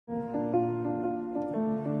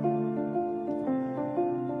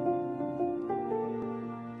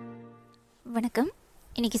வணக்கம்.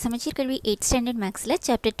 இன்னைக்கு சமச்சீர் கல்வி 8th standard mathsல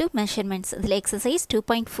chapter 2 measurements இதுல exercise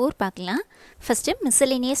 2.4 பார்க்கலாம். First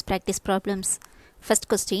miscellaneous practice problems. First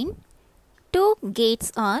question. Two gates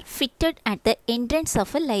are fitted at the entrance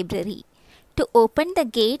of a library. To open the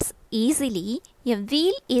gates easily, a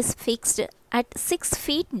wheel is fixed at 6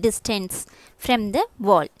 feet distance from the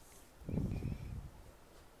wall.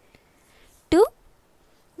 To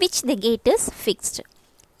which the gate is fixed.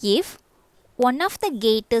 If one of the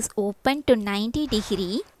gate is open to 90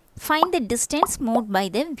 degree, find the distance moved by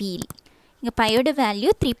the wheel. இங்க பையோட value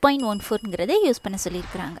 3.14ங்கிறத use பண்ண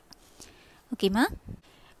சொல்லியிருக்கிறாங்க. ஓகேமா?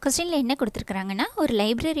 கொஸ்டினில் என்ன கொடுத்துருக்குறாங்கன்னா, ஒரு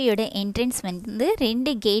லைப்ரரியோட entrance வந்து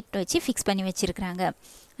 2 gate வச்சு ஃபிக்ஸ் பண்ணி வச்சுருக்குறாங்க.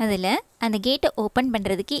 அதில் அந்த கேட்டை ஓப்பன்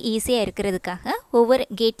பண்ணுறதுக்கு ஈஸியாக இருக்கிறதுக்காக ஒவ்வொரு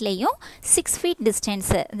கேட்லேயும் 6 feet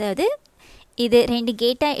டிஸ்டன்ஸு, அதாவது இது 2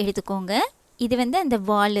 கேட்டாக எடுத்துக்கோங்க. இது வந்து அந்த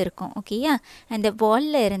வால் இருக்கும். ஓகேயா? அந்த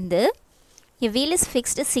வாலில் இருந்து a wheel is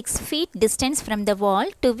fixed 6 feet distance from the wall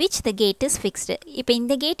to which the gate is fixed. இப்போ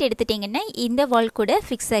இந்த கேட் எடுத்துட்டிங்கன்னா இந்த வால் கூட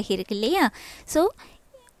ஃபிக்ஸ் ஆகியிருக்கு இல்லையா? ஸோ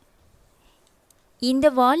இந்த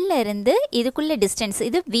வாலில் இருந்து இதுக்குள்ள டிஸ்டன்ஸ்,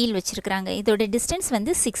 இது வீல் வச்சுருக்குறாங்க. இதோட டிஸ்டன்ஸ்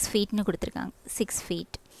வந்து 6 feetனு கொடுத்துருக்காங்க. 6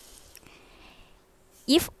 feet.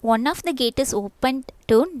 If one of the gate is opened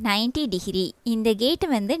to 90 degree, இந்த கேட்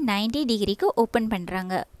வந்து 90 டிகிரிக்கு ஓப்பன்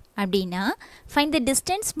பண்ணுறாங்க அப்படின்னா find the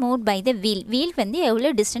distance move by the wheel. Wheel வந்து எவ்வளோ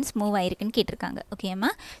டிஸ்டன்ஸ் மூவ் ஆகிருக்குன்னு கேட்டிருக்காங்க. ஓகேம்மா?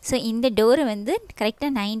 ஸோ இந்த டோரை வந்து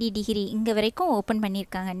கரெக்டாக 90 டிகிரி இங்கே வரைக்கும் ஓப்பன்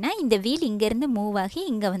பண்ணியிருக்காங்கன்னா இந்த வீல் இங்கேருந்து மூவ் ஆகி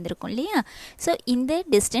இங்கே வந்திருக்கும் இல்லையா? ஸோ இந்த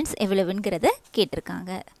டிஸ்டன்ஸ் எவ்வளவுங்கிறத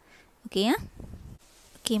கேட்டிருக்காங்க. ஓகேயா?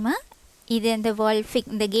 ஓகேம்மா? இது அந்த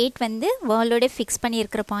இந்த கேட் வந்து வாலோட ஃபிக்ஸ்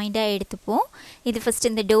பண்ணியிருக்கிற பாயிண்ட்டாக எடுத்துப்போம். இது ஃபஸ்ட்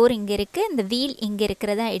இந்த டோர் இங்கே இருக்குது, இந்த வீல் இங்கே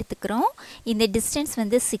இருக்கிறதா எடுத்துக்கிறோம். இந்த டிஸ்டன்ஸ்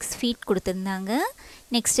வந்து 6 feet கொடுத்துருந்தாங்க.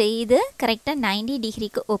 நெக்ஸ்ட்டு இது கரெக்டாக 90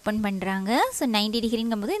 டிகிரிக்கு ஓப்பன் பண்ணுறாங்க. ஸோ 90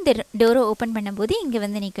 டிகிரிங்கும் போது இந்த டோரை ஓப்பன் பண்ணும்போது இங்கே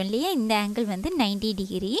வந்து நிற்கும் இல்லையா? இந்த ஆங்கிள் வந்து 90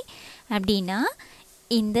 டிகிரி அப்படின்னா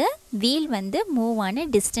இந்த வீல் வந்து மூவ் ஆன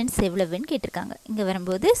டிஸ்டன்ஸ் எவ்வளவுன்னு கேட்டிருக்காங்க இங்கே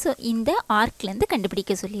வரும்போது. ஸோ இந்த ஆர்க்லேருந்து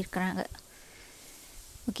கண்டுபிடிக்க சொல்லியிருக்கிறாங்க.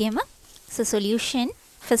 ஓகேம்மா? ஸோ சொல்யூஷன்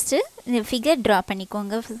ஃபஸ்ட்டு இந்த ஃபிகர் ட்ரா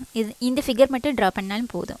பண்ணிக்கோங்க. இந்த ஃபிகர் மட்டும் ட்ரா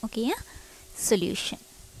பண்ணாலும் போதும். ஓகேயா? சொல்யூஷன்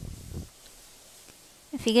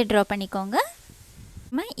ஃபிகர் ட்ரா பண்ணிக்கோங்க.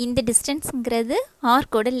 இந்த டிஸ்டன்ஸுங்கிறது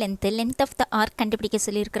ஆர்க்கோட லென்த் ஆஃப் த ஆர்க் கண்டுபிடிக்க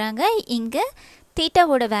சொல்லியிருக்கிறாங்க. இங்கே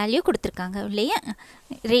தீட்டாவோட வேல்யூ கொடுத்துருக்காங்க இல்லையா?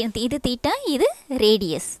 இது தீட்டா, இது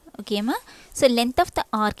ரேடியஸ். ஓகேம்மா? So length of the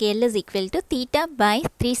arc L is equal to theta by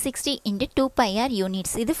 360 into 2 pi r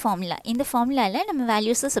units. இது ஃபார்முலா. இந்த ஃபார்முலாவில் நம்ம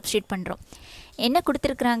வேல்யூஸை சப்ஸ்டியூட் பண்ணுறோம். என்ன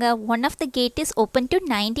கொடுத்துருக்குறாங்க? One of the gate is open to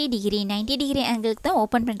 90 degree. 90 degree ஆங்கிளுக்கு தான்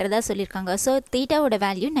ஓப்பன் பண்ணுறதா சொல்லியிருக்காங்க. So தீட்டாவோட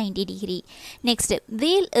value 90 degree. Next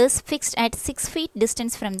wheel is fixed at 6 feet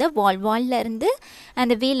distance from the வால்ல இருந்து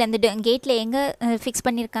அந்த வீல் அந்த கேட்டில் எங்கே ஃபிக்ஸ்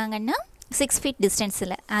பண்ணியிருக்காங்கன்னா 6 feet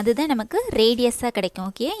டிஸ்டன்ஸில். அதுதான் நமக்கு ரேடியஸாக கிடைக்கும்.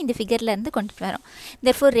 ஓகே? இந்த ஃபிகரில் இருந்து கொண்டுட்டு வரோம்.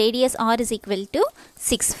 therefore radius r is equal to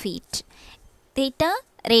 6 feet. Theta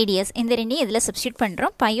radius இந்த ரெண்டையும் இதில் சப்ஸ்டியூட்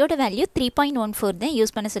பண்ணுறோம். பையோட வேல்யூ 3.14 தான்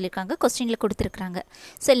யூஸ் பண்ண சொல்லியிருக்காங்க. கொஸ்டினில் கொடுத்துருக்குறாங்க.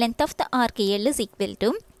 So length of the arc L is equal to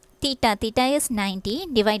theta is 90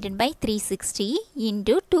 divided by 360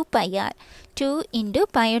 into 2 pi r. 2 into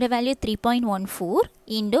பையோட value 3.14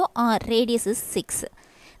 into r radius is 6.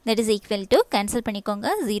 That is equal to cancel பண்ணிக்கோங்க.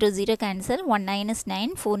 0 0 cancel. 1 9 is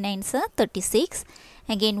 9. 4 9s are 36.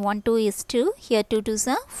 Again 1 2 is 2. Here 2 2s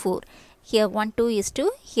are 4. Here 1 2 is 2.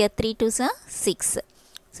 Here 3 2s are 6.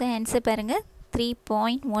 So answer பாருங்க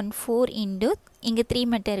 3.14 into இங்கே 3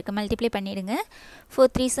 மட்டும் இருக்குது, multiply பண்ணிடுங்க. 4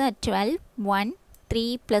 3s are 12. 1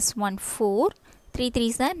 3 plus 1 4. 3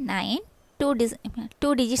 3s are 9. 2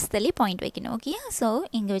 digits தள்ளி point வைக்கணும். Okay? So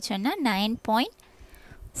இங்கே வச்சோன்னா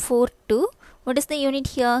 9.42. What is the unit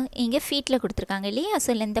here? இங்கே ஃபீட்டில் கொடுத்துருக்காங்க இல்லையா?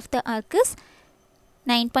 So length of the arc is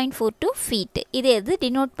 9.42 feet. இது எது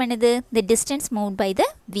டினோட் பண்ணுது? the distance moved by the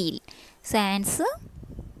wheel. So answer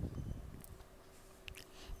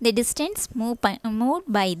the distance moved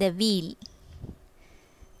by the wheel.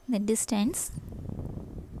 The distance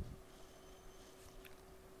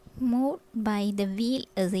moved by the wheel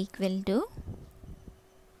is equal to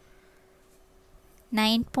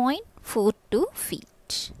 9.42 feet.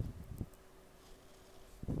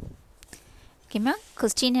 ஓகேம்மா?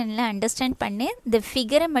 Question எல்லாம் understand பண்ணு. இந்த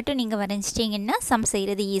ஃபிகரை மட்டும் நீங்கள் வரைஞ்சிட்டிங்கன்னா some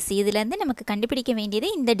செய்கிறது ஈஸி. இதுலேருந்து நமக்கு கண்டுபிடிக்க வேண்டியது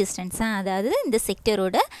இந்த டிஸ்டன்ஸாக, அதாவது இந்த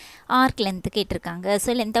செக்டரோட ஆர்க் லென்த்து கேட்டிருக்காங்க. So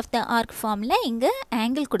length of the arc ஃபார்மில் இங்கே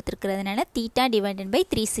angle கொடுத்துருக்கிறதுனால theta divided by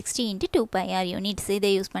 360 into 2 pi r units.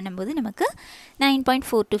 இதை யூஸ் பண்ணும்போது நமக்கு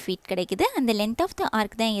 9.42 feet கிடைக்குது. அந்த லென்த் ஆஃப் த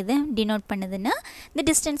ஆர்க் தான் எதை டினோட் பண்ணுதுன்னா the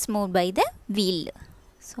distance moved by the wheel.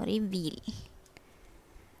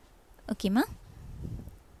 ஓகேம்மா?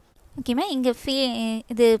 ஓகேம்மா இங்கே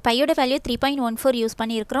இது பையோட வேல்யூ 3.14 யூஸ்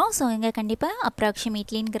பண்ணியிருக்கிறோம். ஸோ இங்கே கண்டிப்பாக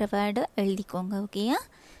அப்ராக்சிமேட்லிங்கிற வேர்டு எழுதிக்கோங்க. ஓகேயா,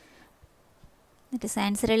 தட் இஸ்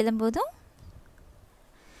ஆன்சர் எழுதும் போதும்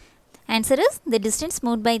answer is the distance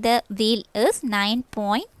moved by the wheel is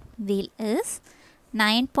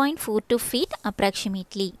 9.42 feet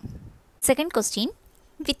approximately. Second question,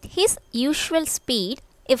 with his usual speed,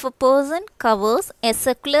 if a person covers a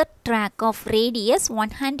circular track of radius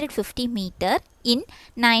 150 meter in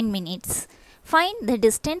 9 minutes, find the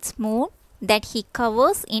distance moved that he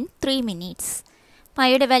covers in 3 minutes.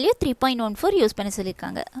 பையோட value 3.14 use பண்ண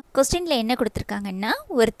சொல்லியிருக்காங்க. கொஸ்டினில் என்ன கொடுத்துருக்காங்கன்னா,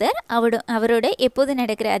 ஒருத்தர் அவரோட எப்போது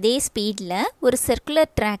நடக்கிற அதே ஸ்பீடில் ஒரு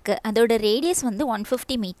சர்க்குலர் ட்ராக்கு, அதோட ரேடியஸ் வந்து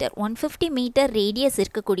 150 மீட்டர் ரேடியஸ்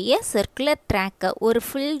இருக்கக்கூடிய சர்க்குலர் ட்ராக்கை ஒரு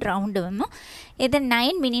ஃபுல் ரவுண்டும் இதை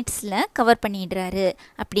 9 மினிட்ஸில் கவர் பண்ணிடுறாரு.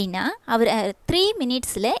 அப்படின்னா அவர் 3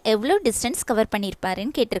 மினிட்ஸில் எவ்வளோ டிஸ்டன்ஸ் கவர்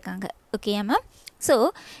பண்ணியிருப்பாருன்னு கேட்டிருக்காங்க. ஓகேயாம்மா, ஸோ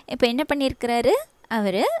இப்போ என்ன பண்ணியிருக்கிறாரு,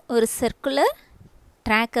 அவர் ஒரு சர்க்குலர்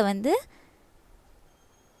ட்ராக்கை வந்து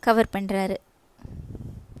கவர் பண்ணுறாரு.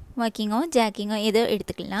 வாக்கிங்கோ ஜாக்கிங்கோ ஏதோ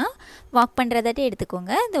எடுத்துக்கலாம், வாக் பண்ணுறதாட்டே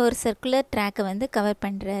எடுத்துக்கோங்க. இந்த ஒரு சர்க்குலர் ட்ராக்கை வந்து கவர்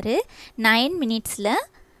பண்ணுறாரு, 9 மினிட்ஸில்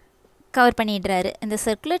கவர் பண்ணிடுறாரு. இந்த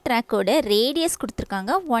சர்க்குலர் ட்ராக்கோட ரேடியஸ்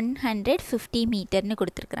கொடுத்துருக்காங்க 150 மீட்டர்னு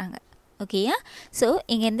கொடுத்துருக்குறாங்க. ஓகேயா, ஸோ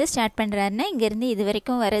இங்கேருந்து ஸ்டார்ட் பண்ணுறாருன்னா இங்கேருந்து இது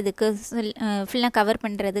வரைக்கும் வர்றதுக்கு ஃபுல்லாக கவர்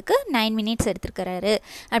பண்ணுறதுக்கு 9 மினிட்ஸ் எடுத்துருக்கிறாரு.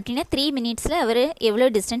 அப்படின்னா 3 மினிட்ஸில் அவர்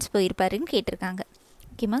எவ்வளோ டிஸ்டன்ஸ் போயிருப்பாருன்னு கேட்டிருக்காங்க.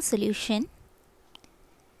 ஓகேம்மா, சொல்யூஷன்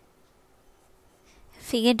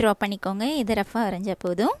ஃபிகர் ட்ரா பண்ணிக்கோங்க. இதை ரஃபாக வரைஞ்சா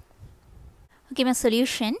போதும். ஓகேம்மா,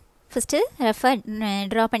 சொல்யூஷன் ஃபஸ்ட்டு ரஃபாக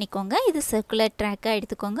ட்ரா பண்ணிக்கோங்க. இது சர்க்குலர் ட்ராக்காக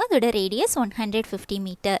எடுத்துக்கோங்க. அதோட radius 150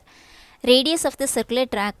 metre. Radius of the circular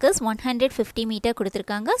track is 150 metre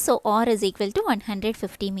கொடுத்துருக்காங்க. So R is equal to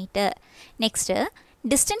 150 metre. Next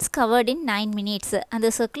distance covered in 9 minutes. அந்த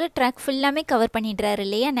சர்க்குலர் ட்ராக் ஃபுல்லாமே கவர் பண்ணிடுறாரு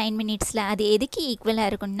இல்லையா 9 மினிட்ஸில். அது எதுக்கு ஈக்குவலாக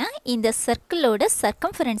இருக்கும்னா இந்த சர்க்கிளோட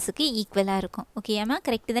சர்க்கம்ஃபரன்ஸுக்கு ஈக்குவலாக இருக்கும். ஓகேயாம்மா,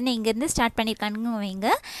 கரெக்டு தானே. இங்கேருந்து ஸ்டார்ட் பண்ணியிருக்காங்க வைங்க,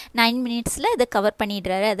 9 மினிட்ஸில் இதை கவர்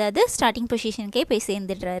பண்ணிடுறாரு, அதாவது ஸ்டார்டிங் பொசிஷனுக்கே போய்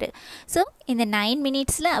சேர்ந்துடுறாரு. ஸோ இந்த 9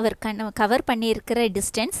 மினிட்ஸில் அவர் கவர் பண்ணியிருக்கிற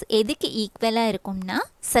டிஸ்டன்ஸ் எதுக்கு ஈக்குவலாக இருக்கும்னா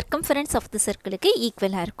சர்க்கம்ஃபரன்ஸ் ஆஃப் த சர்க்கிளுக்கு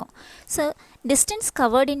ஈக்குவலாக இருக்கும். So distance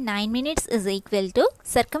covered in 9 minutes is equal to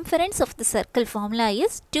circumference of the circle formula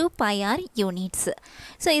is 2 pi r units.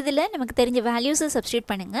 So இதில் நமக்கு தெரிஞ்ச values substitute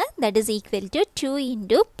பண்ணுங்க. That is equal to 2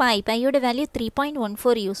 into pi. Piயோட value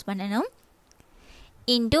 3.14 use பண்ணணும்.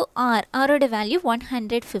 Into r. Rோட value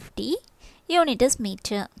 150. Unit is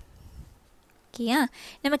meter. ஓகேயா,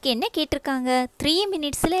 நமக்கு என்ன கேட்டிருக்காங்க, 3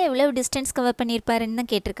 மினிட்ஸில் எவ்வளோ டிஸ்டன்ஸ் கவர் பண்ணியிருப்பாருன்னு தான்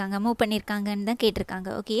கேட்டிருக்காங்க, மூவ் பண்ணியிருக்காங்கன்னு தான் கேட்டிருக்காங்க.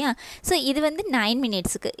 ஓகேயா, ஸோ இது வந்து 9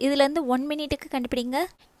 மினிட்ஸுக்கு. இதில் வந்து 1 மினிட்டுக்கு கண்டுபிடிங்க.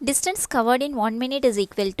 Distance covered in 1 minute is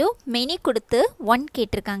equal to many கொடுத்து 1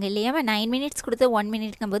 கேட்டிருக்காங்க இல்லையா. 9 மினிட்ஸ் கொடுத்து 1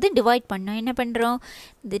 மினிட்க்கும் போது டிவைட் பண்ணோம். என்ன பண்ணுறோம்,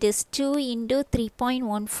 திட் இஸ் 2 into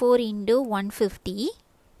 3.14 into 150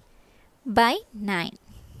 by 9.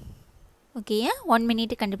 ஓகேயா, 1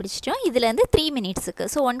 மினிட் கண்டுபிடிச்சிட்டோம். இதில் வந்து 3 மினிட்ஸுக்கு.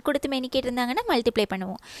 ஸோ 1 கொடுத்து மெனி கேட்டிருந்தாங்கன்னா மல்டிப்ளை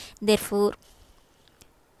பண்ணுவோம். Therefore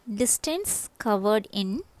distance covered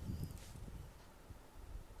in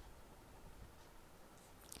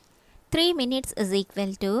 3 minutes is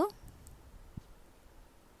equal to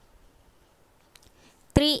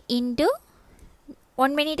 3 into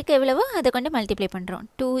 1 மினிட்டுக்கு எவ்வளவோ அதை கொண்டு மல்டிப்ளை பண்ணுறோம்.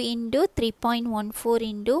 2 into 3.14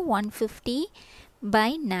 into 150 by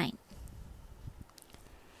 9.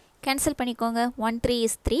 Cancel பண்ணிக்கோங்க. 1 3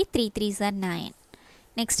 is 3, 3 3s are 9.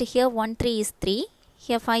 Next here 1 3 is 3,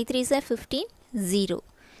 here 5 3s are 15, 0.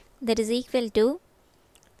 That is equal to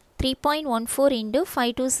 3.14 into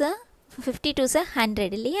 5 2s are 52s are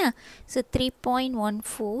 100 இல்லையா. So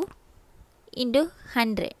 3.14 into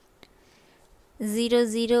 100. 0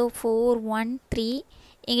 0 4 1 3.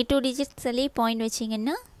 இங்கே 2 digits சொல்லி point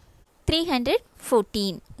வச்சிங்கன்னா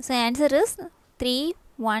 314. So answer is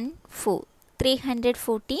 314.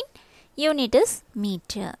 314 unit is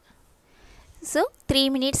meter. So 3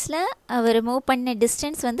 minutesல our move பண்ண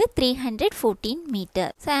distance வந்து 314 meter.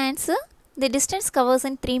 So answer, the distance covers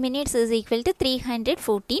in 3 minutes is equal to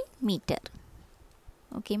 314 meter.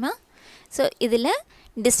 ஓகேமா, so இதில்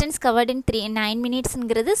distance covered in 9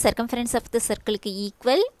 minutesங்கிறது circumference of the circleக்கு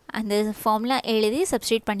equal. அந்த formula எழுதி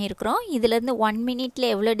substitute பண்ணியிருக்கிறோம். இதிலேருந்து 1 மினிட்ல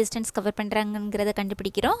எவ்வளோ டிஸ்டன்ஸ் கவர் பண்ணுறாங்கிறத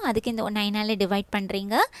கண்டுபிடிக்கிறோம். அதுக்கு இந்த 9ஆல் டிவைட்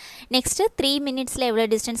பண்ணுறீங்க. நெக்ஸ்ட்டு 3 மினிட்ஸில் எவ்வளோ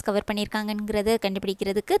டிஸ்டன்ஸ் கவர் பண்ணியிருக்காங்கிறத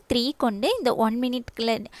கண்டுபிடிக்கிறதுக்கு 3 கொண்டு இந்த 1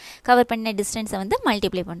 மினிட்ல கவர் பண்ண டிஸ்டன்ஸை வந்து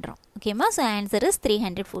மல்டிப்ளை பண்ணுறோம். ஓகேம்மா, ஸோ ஆன்சர் இஸ்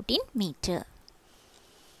 314 மீட்டர்.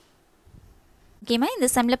 ஓகேம்மா, இந்த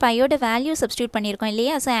சம்மில் பையோட வேல்யூ சப்ஸ்டியூட் பண்ணியிருக்கோம்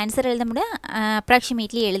இல்லையா. ஸோ ஆன்சர் எழுத முடிய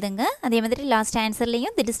அப்ராக்சிமேட்லி எழுதுங்க. அதே மாதிரி last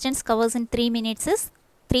ஆன்சர்லேயும் the distance covers in 3 minutes is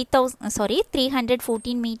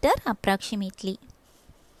 314 meter approximately.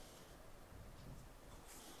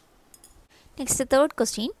 Next, the third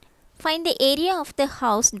question. Find the area of the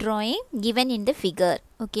house drawing given in the figure.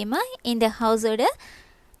 Okay ma, இந்த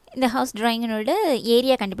house drawing ஓட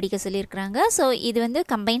area கண்டுபிடிக்க சொல்லியிருக்கிறாங்க. So இது வந்து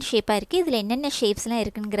combine ஷேப்பாக இருக்குது. இதில் என்னென்ன ஷேப்ஸ்லாம்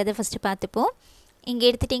இருக்குங்கிறத ஃபஸ்ட்டு பார்த்துப்போம். இங்கே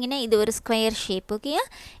எடுத்துட்டிங்கன்னா இது ஒரு ஸ்கொயர் ஷேப். ஓகேயா,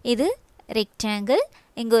 இது ரெக்டாங்கிள்,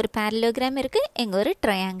 இங்கே ஒரு பேரலோகிராம் இருக்குது, இங்கே ஒரு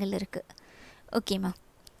ட்ரையாங்கிள் இருக்குது. ஓகேம்மா,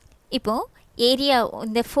 இப்போது ஏரியா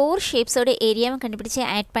இந்த 4 ஷேப்ஸோட ஏரியாவை கண்டுபிடிச்சி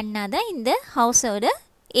ஆட் பண்ணால் தான் இந்த ஹவுஸோட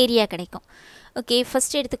ஏரியா கிடைக்கும். ஓகே,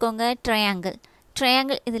 ஃபஸ்ட்டு எடுத்துக்கோங்க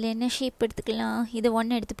ட்ரையாங்கிள். இதில் என்ன ஷேப் எடுத்துக்கலாம்? இது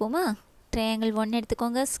 1 எடுத்துப்போமா? ட்ரையாங்கிள் 1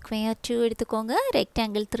 எடுத்துக்கோங்க, ஸ்கொயர் 2 எடுத்துக்கோங்க,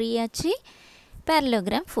 ரெக்டாங்கிள் 3 ஆச்சு,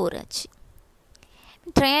 பேரலோகிராம் 4 ஆச்சு.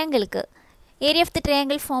 ட்ரையாங்கிளுக்கு area of the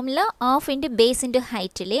triangle formula of into base into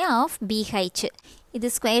height இல்லையா, ஆஃப் BH. இது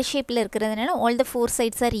ஸ்கொயர் ஷேப்பில் இருக்கிறதுனால all the 4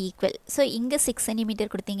 sides are equal. So இங்கே 6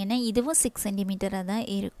 சென்டிமீட்டர் கொடுத்தீங்கன்னா இதுவும் 6 சென்டிமீட்டராக தான்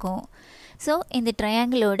இருக்கும். ஸோ இந்த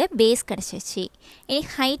ட்ரையாங்கிளோட பேஸ் கிடச்சிச்சு. இனி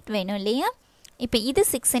ஹைட் வேணும் இல்லையா? இப்போ இது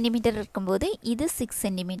 6 சென்டிமீட்டர் இருக்கும்போது இது 6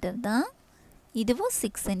 சென்டிமீட்டர் தான், இதுவும்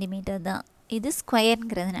 6 சென்டிமீட்டர் தான். இது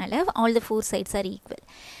ஸ்கொயருங்கிறதுனால all the 4 sides are equal.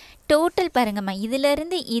 Total பாருங்கம்மா,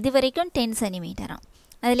 இதிலேருந்து இது வரைக்கும் 10 சென்டிமீட்டராம்.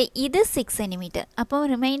 அதில் இது 6 சென்டிமீட்டர். அப்போ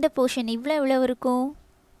ரிமைண்டர் போர்ஷன் எவ்வளோ இருக்கும்?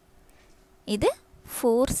 இது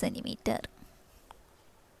 4 சென்டிமீட்டர்.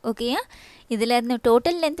 ஓகேயா, இதில் இருந்து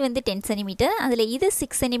டோட்டல் லென்த் வந்து 10 சென்டிமீட்டர். அதில் இது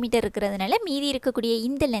 6 சென்டிமீட்டர் இருக்கிறதுனால மீதி இருக்கக்கூடிய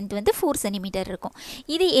இந்த லென்த் வந்து 4 சென்டிமீட்டர் இருக்கும்.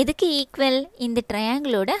 இது எதுக்கு ஈக்குவல்? இந்த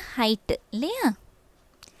ட்ரையாங்கிளோட ஹைட்டு இல்லையா?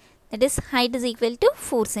 That is height is equal to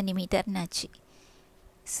 4 சென்டிமீட்டர்னாச்சு.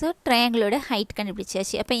 So ட்ரையாங்கிளோட height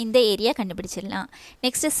கண்டுபிடிச்சாச்சு. அப்போ இந்த ஏரியா கண்டுபிடிச்சிடலாம்.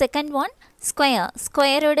 நெக்ஸ்ட்டு செகண்ட் ஒன்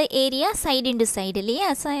ஸ்கொயரோட ஏரியா சைடு இன்டு சைடு இல்லையா,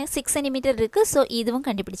 6 சென்டிமீட்டர் இருக்குது. ஸோ இதுவும்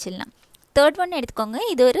கண்டுபிடிச்சிடலாம். தேர்ட் ஒன் எடுத்துக்கோங்க,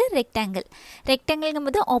 இது ஒரு ரெக்டாங்கிள்ங்கும்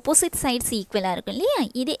போது ஆப்போசிட் சைட்ஸ் ஈக்குவலாக இருக்கும் இல்லையா.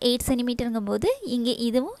 இது 8 சென்டிமீட்டருங்கும் போது இங்கே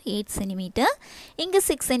இதுவும் 8 சென்டிமீட்டர், இங்கே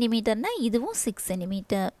 6 சென்டிமீட்டர்னால் இதுவும் 6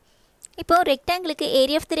 சென்டிமீட்டர். இப்போது ரெக்டாங்கிளுக்கு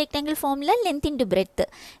area of the rectangle formula length into breadth.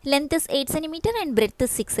 Length is 8 centimetre and breadth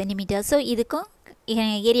is 6 centimetre. So இதுக்கும்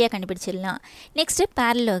ஏரியா கண்டுபிடிச்சிடலாம். Next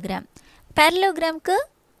பேரலோகிராம்க்கு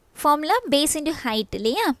formula base into height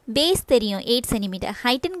இல்லையா. பேஸ் தெரியும் 8 centimetre,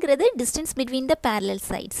 ஹைட்டுங்கிறது distance between the parallel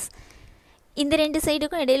sides. இந்த 2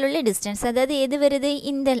 சைடுக்கும் இடையில உள்ள டிஸ்டன்ஸ், அதாவது எது வருது?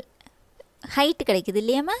 இந்த ஹைட் கிடைக்குது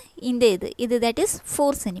இல்லையாம்மா, இந்த இது தட் இஸ்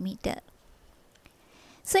 4 சென்டிமீட்டர்.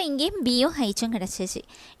 ஸோ இங்கேயும் பியும் ஹைச்சும் கிடச்சிச்சு.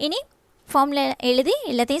 இனி ஃபார்முலா எழுதி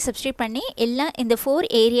எல்லாத்தையும் சப்ஸ்டியூட் பண்ணி எல்லாம் இந்த 4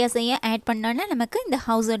 ஏரியாஸையும் ஆட் பண்ணோன்னா நமக்கு இந்த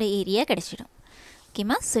ஹவுஸோட ஏரியா கிடச்சிடும்.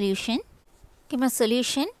 ஓகேம்மா,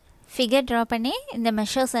 சொல்யூஷன் ஃபிகர் ட்ரா பண்ணி இந்த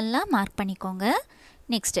மெஷர்ஸ் எல்லாம் மார்க் பண்ணிக்கோங்க.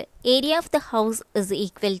 Next area of the house is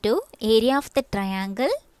equal to area of the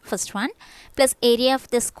triangle first one plus area of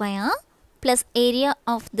the square plus area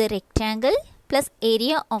of the rectangle plus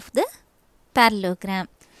area of the parallelogram.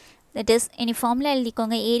 That is இனி formula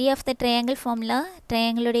எழுதிக்கோங்க. Area of the triangle formula,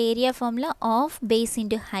 ட்ரையாங்கிளோட area formula of base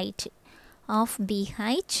into height of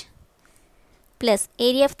BH plus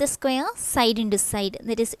area of the square side into side,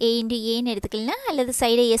 that is A into ஏன்னு எடுத்துக்கலாம், அல்லது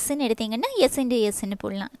சைடை எஸ்ன்னு எடுத்திங்கன்னா S into எஸ்ன்னு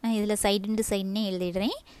போடலாம். நான் இதில் side into சைடுன்னு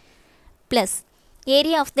எழுதிடுறேன். Plus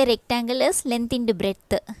area of the rectangle is length into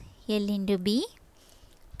breadth L into B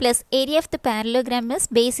plus area of the parallelogram is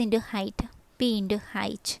base into height P into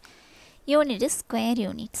H. Unit is square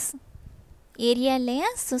units. Area இல்லையா,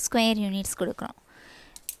 so square units கொடுக்குறோம்.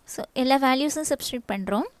 So எல்லா வேல்யூஸும் substitute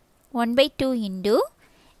பண்ணுறோம். 1/2 into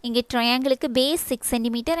இங்கே ட்ரையாங்கிளுக்கு base 6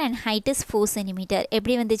 centimetre and height is 4 centimetre.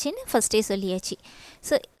 எப்படி வந்துச்சுன்னு ஃபஸ்ட்டே சொல்லியாச்சு.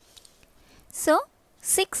 So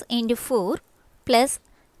 6 into 4 plus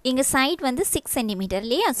இங்கே சைட் வந்து 6 சென்டிமீட்டர்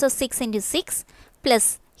இல்லையா, so 6 into 6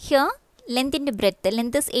 plus here length into breadth.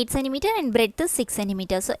 Length is 8 cm and breadth is 6 cm.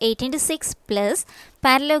 So 8 into 6 plus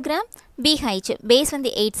parallelogram BH. Base on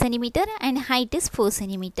the 8 cm and height is 4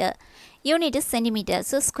 cm. Unit is centimeter.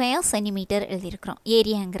 So square centimeter எழுதிருக்கிறோம்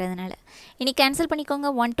ஏரியாங்கிறதுனால. இனி cancel பண்ணிக்கோங்க.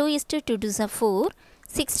 1 2 is to 2 2s are 4,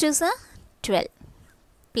 6 2s are 12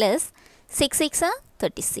 plus 6 6 are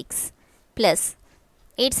 36 plus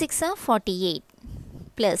 8 6 are 48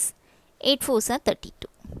 plus 8 4s are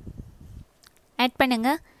 32. Add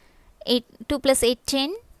பண்ணுங்க. 2 plus 8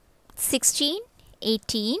 10 16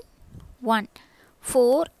 18 1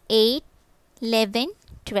 4 8 11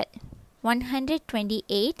 12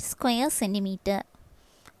 128 square centimeter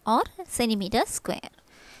or centimeter square.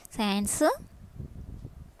 So answer,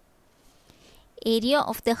 area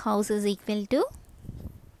of the house is equal to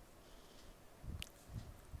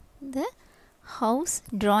the house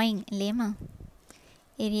drawing.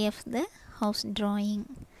 Area of the house drawing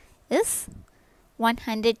is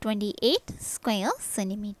 128 square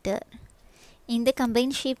centimeter. இந்த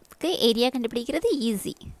combined shape க்கு area கண்டுபிடிக்கிறது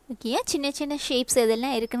easy. Okay, சின்ன சின்ன shapes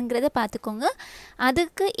எதெல்லாம் இருக்குங்கிறத பார்த்துக்கோங்க.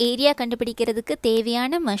 அதுக்கு area கண்டுபிடிக்கிறதுக்கு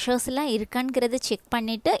தேவையான மெஷர்ஸ்லாம் இருக்காங்கிறத செக்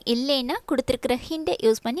பண்ணிவிட்டு, இல்லைன்னா கொடுத்துருக்குற ஹிண்டை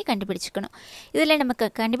யூஸ் பண்ணி கண்டுபிடிச்சிக்கணும். இதில் நமக்கு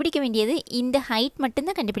கண்டுபிடிக்க வேண்டியது இந்த ஹைட்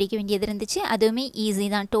மட்டும்தான் கண்டுபிடிக்க வேண்டியது இருந்துச்சு. அதுவுமே ஈஸி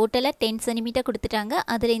தான். டோட்டலாக 10 சென்டிமீட்டர் கொடுத்துட்டாங்க.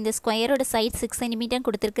 அதில் இந்த ஸ்கொயரோட சைட் 6 சென்டிமீட்டர்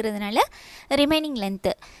கொடுத்துருக்கிறதுனால ரிமைனிங்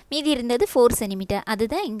லென்த்து மீதி இருந்தது 4 சென்டிமீட்டர்.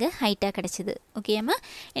 அதுதான் இங்கே ஹைட்டாக கிடச்சிது. ஓகேம்மா,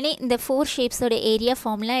 இனி இந்த 4 ஷேப்ஸோட ஏரியா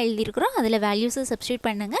ஃபார்ம்லாம் எழுதியிருக்கிறோம். அதில் வேல்யூஸை சப்ஸ்டியூட்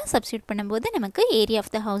பண்ணுங்க. சப்ஸ்டியூட் பண்ணும்போது நமக்கு area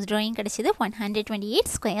of the house drawing கிடச்சிது 128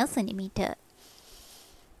 square centimetre.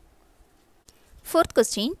 Fourth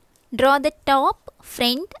question, draw the top,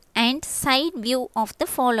 front and side view of the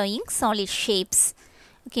following solid shapes.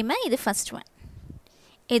 ஓகேம்மா, இது ஃபர்ஸ்ட் ஒன்.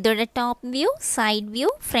 இதோட top view, side view,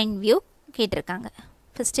 front view கேட்டிருக்காங்க.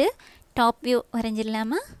 First top view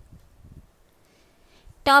வரைஞ்சிடலாமா?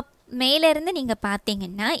 Top மேலேருந்து நீங்கள்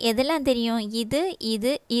பார்த்தீங்கன்னா எதெல்லாம் தெரியும்?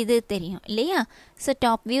 இது தெரியும் இல்லையா? ஸோ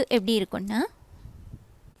டாப் வியூ எப்படி இருக்குன்னா,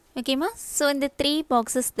 ஓகேம்மா, ஸோ இந்த 3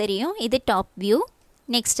 பாக்ஸஸ் தெரியும். இது top view.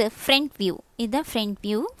 Next front view. இதுதான் ஃப்ரண்ட்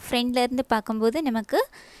வியூ. ஃப்ரண்ட்லேருந்து பார்க்கும்போது நமக்கு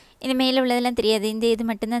இந்த மேலே உள்ளதெல்லாம் தெரியாது, இந்த இது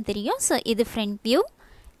மட்டும்தான் தெரியும். ஸோ இது ஃப்ரண்ட் வியூ.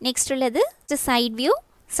 நெக்ஸ்ட் உள்ளது சைட் வியூ.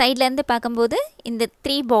 சைட்லேருந்து பார்க்கும்போது இந்த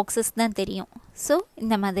 3 பாக்ஸஸ் தான் தெரியும். ஸோ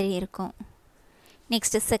இந்த மாதிரி இருக்கும்.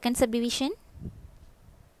 Next second subdivision.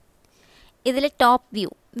 இதில் டாப் வியூ.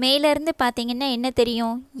 மேலேருந்து பார்த்தீங்கன்னா என்ன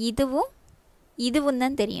தெரியும்? இதுவும்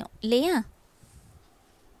தான் தெரியும் இல்லையா?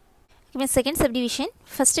 இப்போ second subdivision.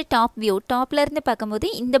 First top view. டாப்லேருந்து பார்க்கும்போது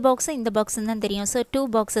இந்த பாக்ஸும் தான் தெரியும். ஸோ 2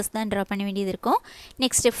 பாக்ஸஸ் தான் ட்ரா பண்ண வேண்டியது இருக்கும்.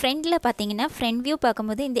 நெக்ஸ்ட்டு ஃப்ரண்டில் பார்த்தீங்கன்னா ஃப்ரண்ட் வியூ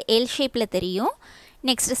பார்க்கும்போது இந்த எல் ஷேப்பில் தெரியும்.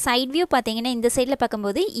 நெக்ஸ்ட்டு சைட் வியூ பார்த்தீங்கன்னா இந்த சைடில்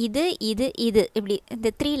பார்க்கும்போது இது இப்படி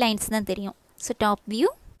இந்த 3 லைன்ஸ் தான் தெரியும். ஸோ டாப் வியூ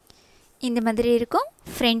இந்த மாதிரி இருக்கும்.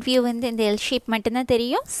 ஃப்ரண்ட் வியூ வந்து இந்த எல் ஷேப் மட்டும்தான்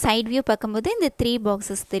தெரியும். சைட் வியூ பார்க்கும்போது இந்த 3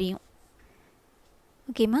 பாக்ஸஸ் தெரியும்.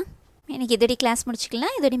 ஓகேம்மா, எனக்கு இதோடைய கிளாஸ்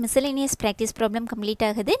முடிச்சுக்கலாம். இதோடைய மிஸ்செலேனியஸ் ப்ராக்டிஸ் ப்ராப்ளம் கம்ப்ளீட்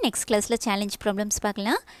ஆகுது. நெக்ஸ்ட் கிளாஸில் சேலஞ்ச் ப்ராப்ளம்ஸ்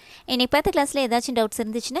பார்க்கலாம். என்னை பார்த்த கிளாஸில் ஏதாச்சும் டவுட்ஸ்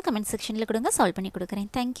இருந்துச்சுன்னா கமெண்ட் செக்ஷனில் கொடுங்க, சால்வ் பண்ணி கொடுக்குறேன்.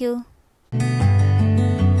 தேங்க்யூ.